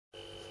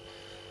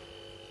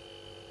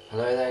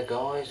Hello there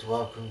guys,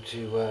 welcome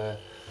to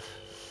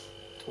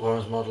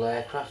Warren's Model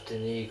Aircraft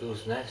in the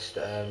Eagle's Nest.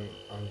 I'm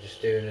just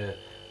doing a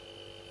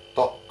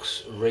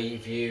box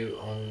review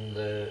on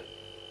the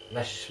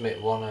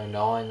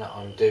ME-109 that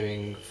I'm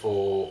doing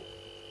for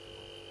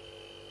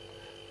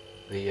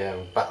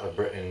the Battle of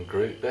Britain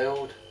group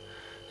build.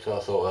 So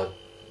I thought I'd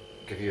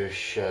give you a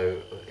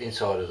show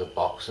inside of the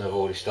box, and I've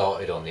already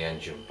started on the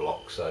engine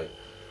block, so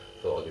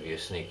I thought I'd give you a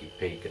sneaky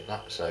peek at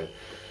that. So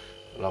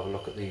we'll have a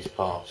look at these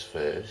parts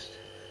first.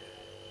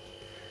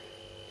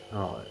 Right,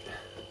 I'm going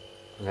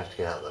to have to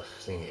get out the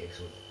thing here,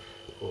 some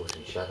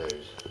causing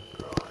shadows.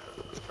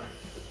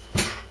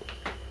 Right.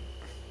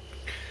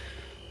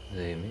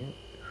 Zoom in.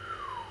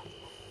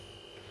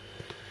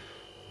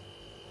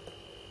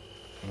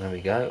 There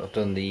we go. I've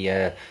done the,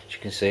 as you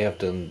can see, I've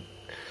done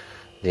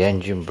the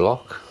engine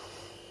block.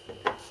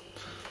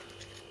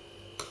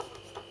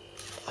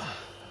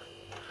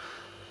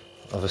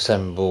 I've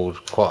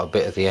assembled quite a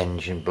bit of the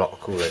engine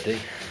block already.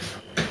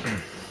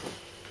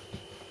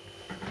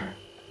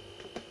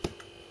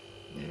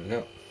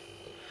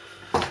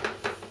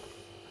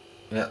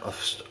 Yeah,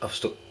 I've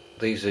stuck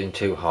these in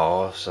two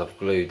halves. I've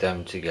glued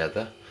them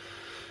together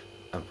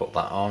and put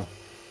that on.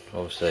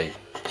 Obviously,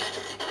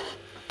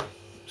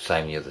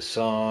 same the other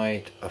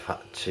side. I've had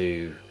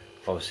to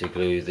obviously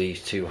glue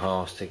these two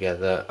halves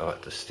together. I've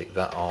had to stick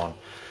that on,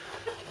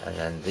 and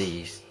then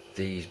these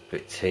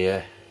bits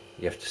here,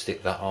 you have to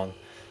stick that on,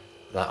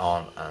 and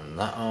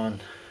that on,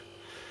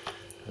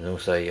 and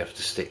also you have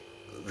to stick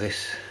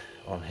this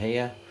on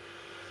here,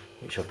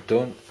 which I've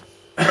done.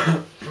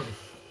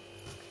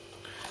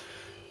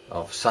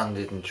 I've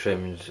sanded and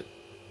trimmed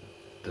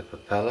the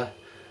propeller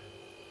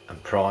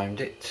and primed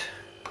it,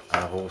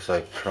 and I've also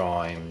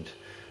primed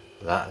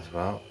that as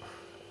well.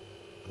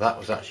 That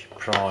was actually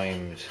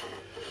primed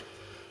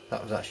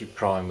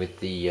with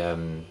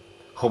the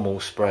Hummel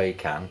spray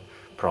can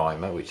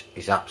primer, which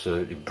is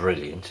absolutely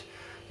brilliant.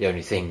 The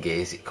only thing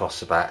is it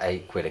costs about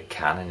 £8 a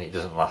can and it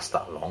doesn't last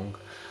that long.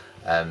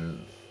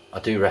 I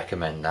do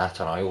recommend that,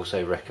 and I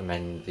also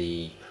recommend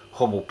the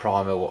Hummel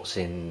primer, what's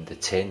in the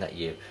tin that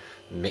you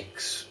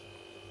mix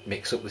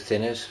up with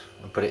thinners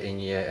and put it in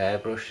your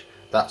airbrush.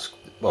 That's,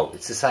 well,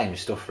 it's the same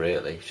stuff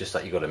really, it's just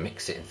that you've got to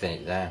mix it and thin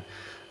it down,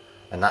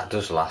 and that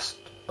does last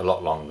a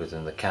lot longer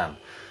than the can.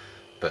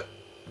 But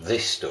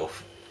this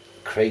stuff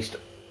creased.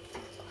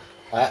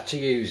 I had to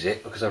use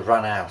it because I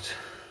ran out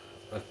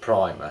of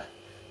primer,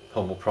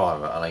 Hummel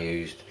primer, and I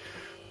used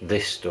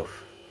this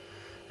stuff,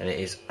 and it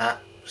is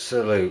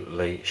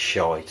absolutely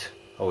shite.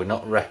 I would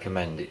not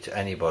recommend it to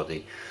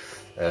anybody.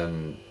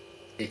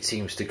 It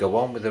seems to go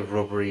on with a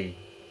rubbery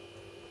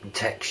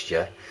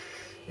texture.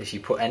 If you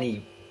put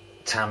any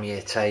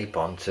Tamiya tape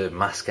on to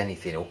mask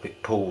anything up,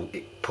 it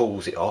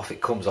pulls it off.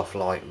 It comes off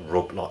like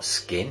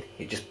skin.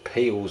 It just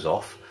peels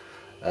off.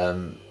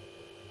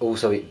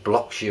 Also, it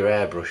blocks your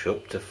airbrush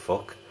up to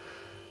fuck.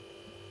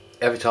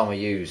 Every time I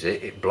use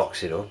it, it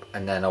blocks it up.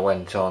 And then I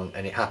went on,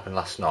 and it happened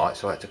last night,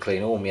 so I had to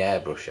clean all my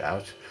airbrush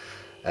out.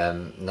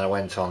 And then I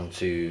went on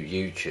to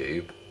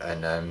YouTube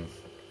and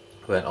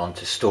went on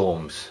to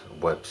Storm's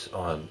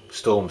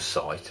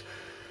site,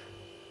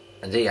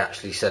 and he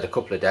actually said a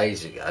couple of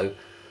days ago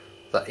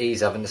that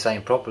he's having the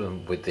same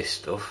problem with this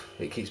stuff.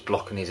 It keeps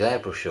blocking his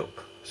airbrush up,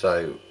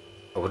 so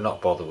I would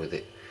not bother with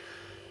it.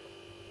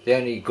 The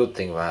only good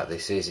thing about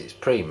this is it's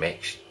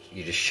pre-mixed.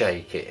 You just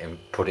shake it and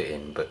put it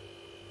in, but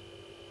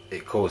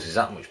it causes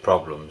that much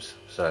problems,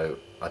 so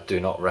I do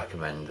not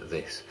recommend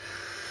this.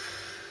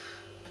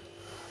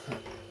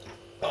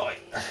 Right.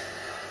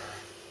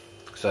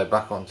 So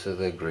back onto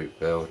the group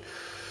build.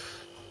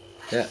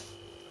 Yeah,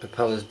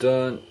 propeller's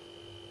done.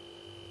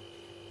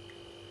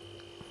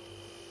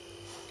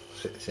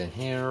 Sits in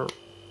here.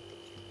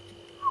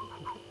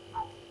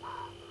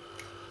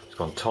 It's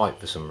gone tight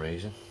for some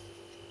reason.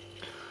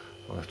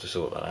 I'll have to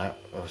sort that out.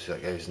 Obviously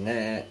that goes in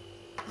there.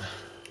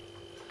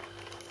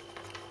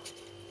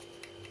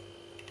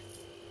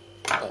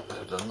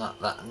 I've done that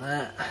and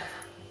that.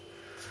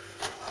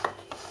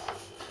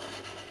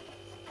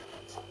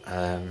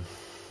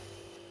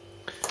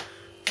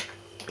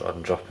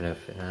 I'm dropping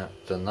everything out.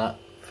 Done that.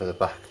 For the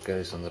back,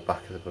 goes on the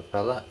back of the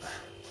propeller.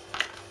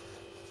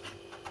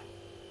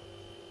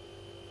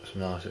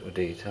 Some nice little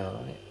detail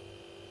on it.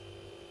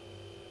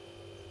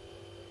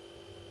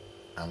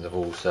 And I've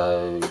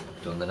also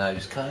done the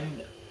nose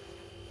cone.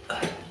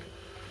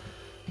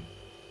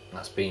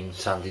 That's been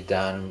sanded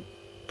down and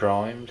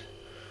primed.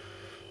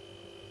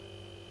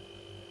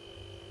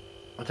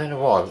 I don't know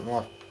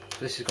why,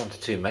 this has gone to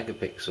 2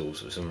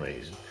 megapixels for some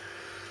reason.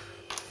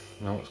 I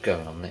don't know what's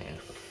going on there.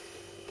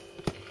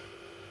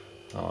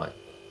 Alright.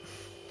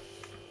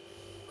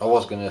 I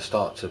was going to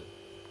start to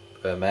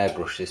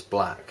airbrush this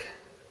black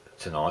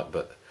tonight,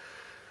 but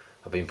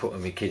I've been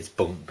putting my kids'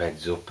 bunk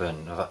beds up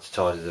and I've had to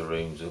tidy the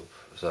rooms up,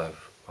 so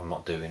I'm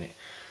not doing it.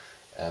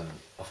 I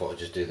thought I'd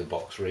just do the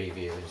box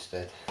review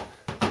instead.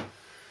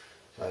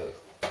 So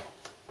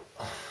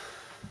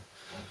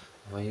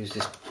if I use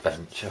this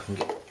bench, I can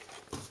get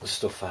the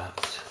stuff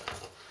out.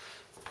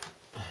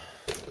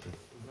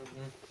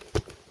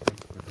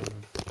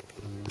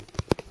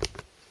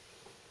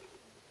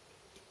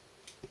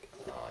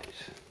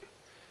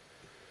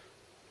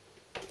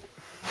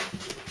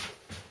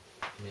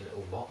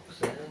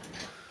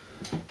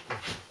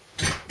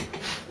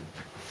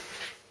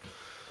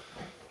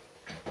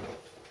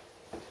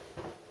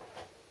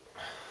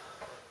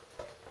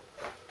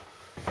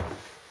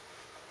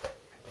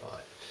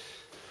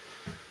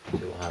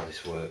 how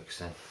this works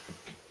then.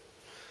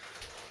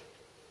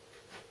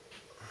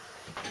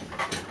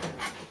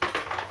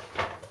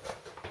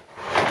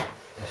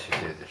 This should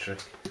do the trick.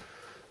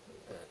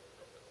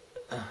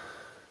 As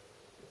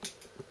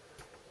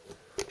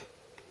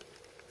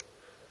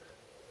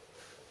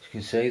you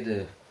can see,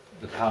 the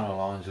panel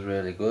lines are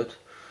really good.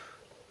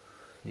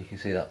 You can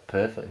see that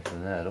perfectly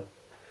from there, look.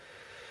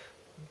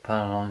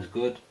 Panel line's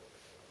good.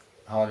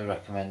 Highly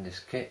recommend this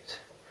kit.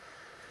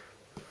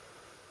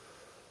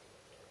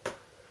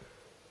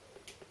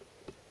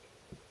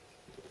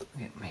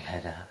 Get my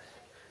head out.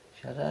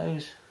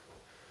 Shadows.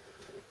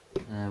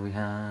 There we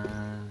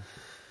have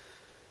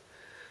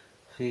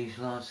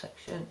fuselage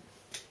section.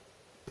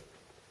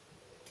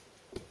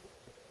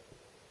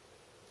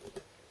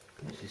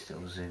 This is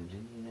still zoomed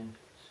in, you know.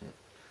 So,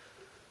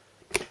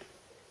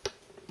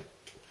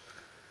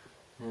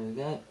 there we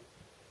go.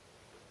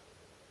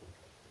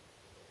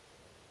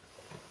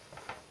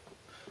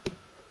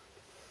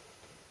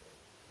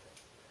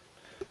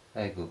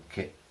 Very good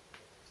kit,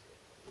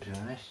 to be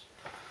honest.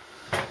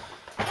 I'm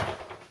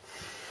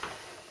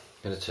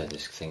going to turn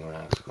this thing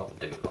around because I can't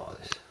do it like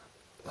this.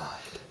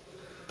 Right.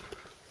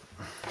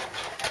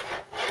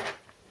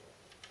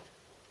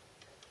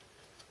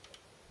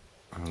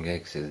 I'm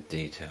going to see the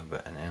detail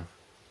better now.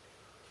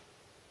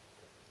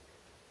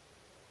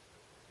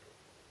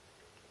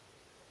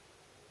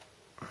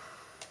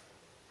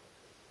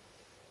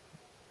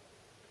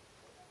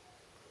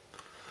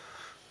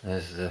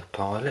 There's the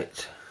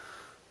pilot.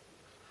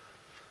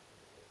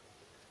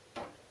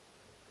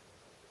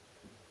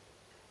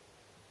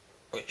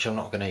 Which I'm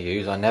not going to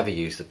use. I never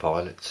use the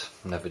pilots.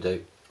 Never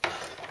do. I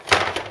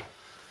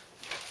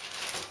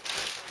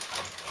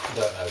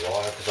don't know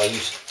why,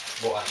 because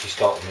what actually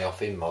started me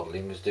off in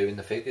modelling was doing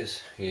the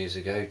figures years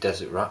ago,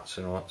 desert rats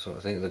and all that sort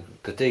of thing.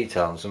 The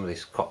detail on some of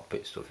this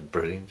cockpit stuff is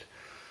brilliant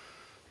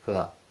for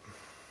that.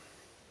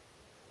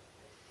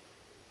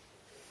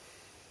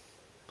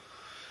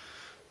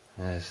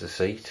 There's the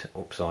seat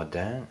upside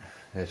down.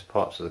 There's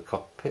parts of the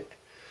cockpit.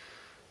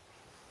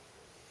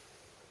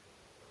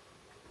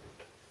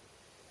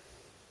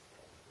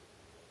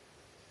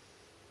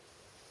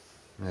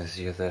 There's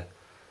the other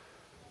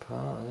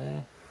part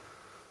there.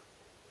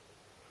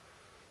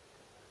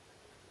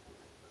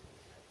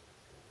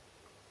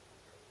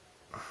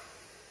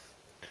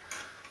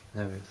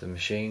 There we have the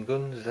machine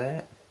guns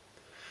there.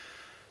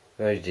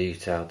 Very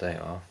detailed they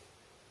are.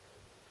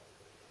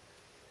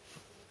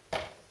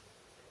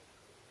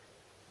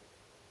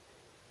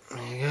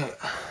 There you go.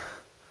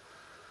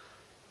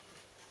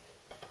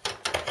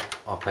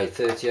 I paid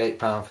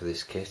 £38 for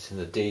this kit and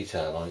the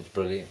detail on it's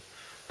brilliant.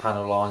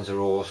 Panel lines are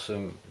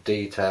awesome,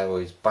 detail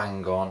is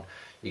bang on.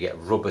 You get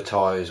rubber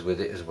tyres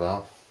with it as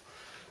well.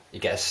 You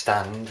get a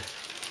stand.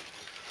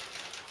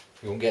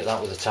 You won't get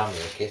that with a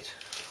Tamiya kit.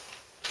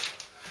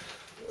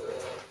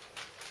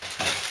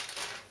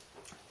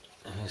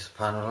 There's the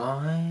panel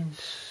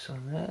lines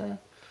on there.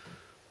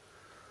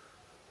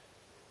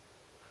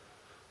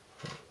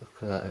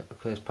 Look at that, look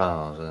at those panel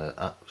lines, they're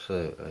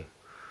absolutely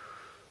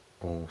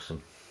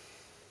awesome.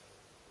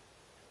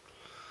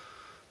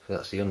 So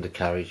that's the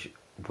undercarriage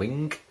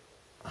wing.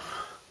 Here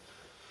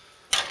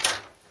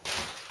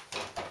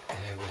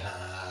we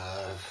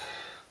have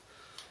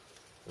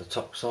the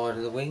top side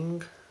of the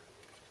wing.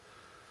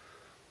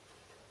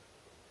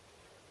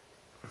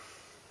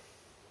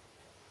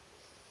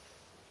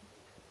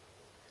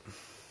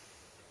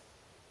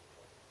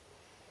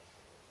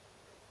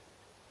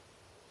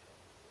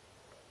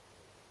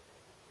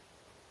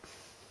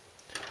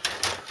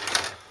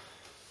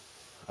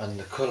 And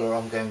the colour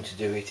I'm going to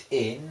do it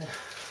in,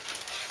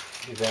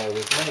 you bear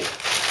with me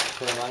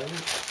for a moment.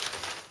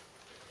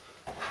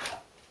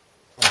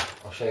 Oh,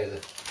 I'll show you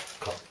the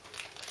cup.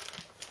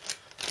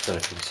 Don't know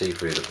if you can see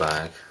through the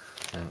bag.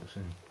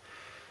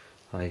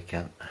 Oh, you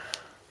can.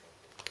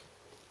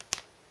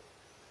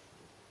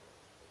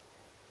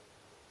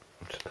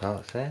 Just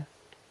parts there.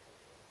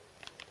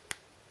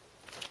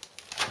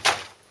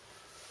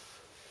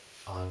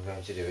 I'm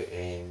going to do it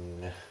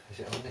in, is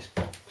it on this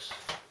box?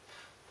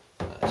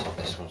 No, it's on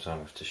this one, so I'm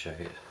going to have to show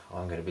you.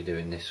 I'm going to be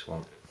doing this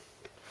one.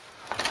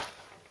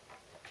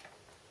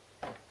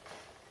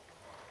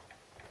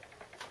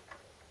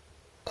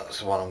 That's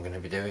the one I'm going to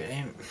be doing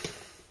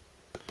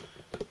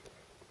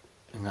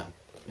in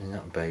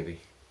that baby.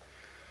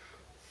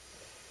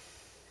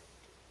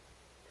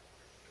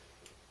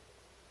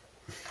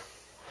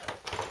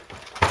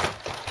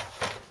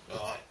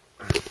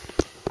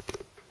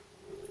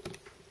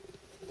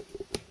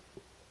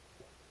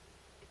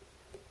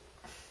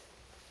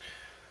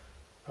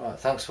 Right,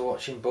 thanks for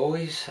watching,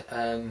 boys.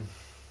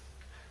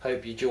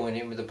 Hope you join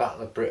in with the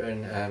Battle of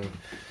Britain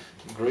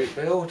group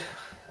build.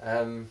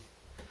 And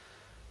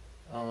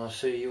I'll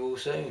see you all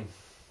soon.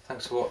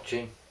 Thanks for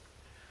watching.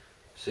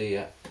 See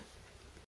ya.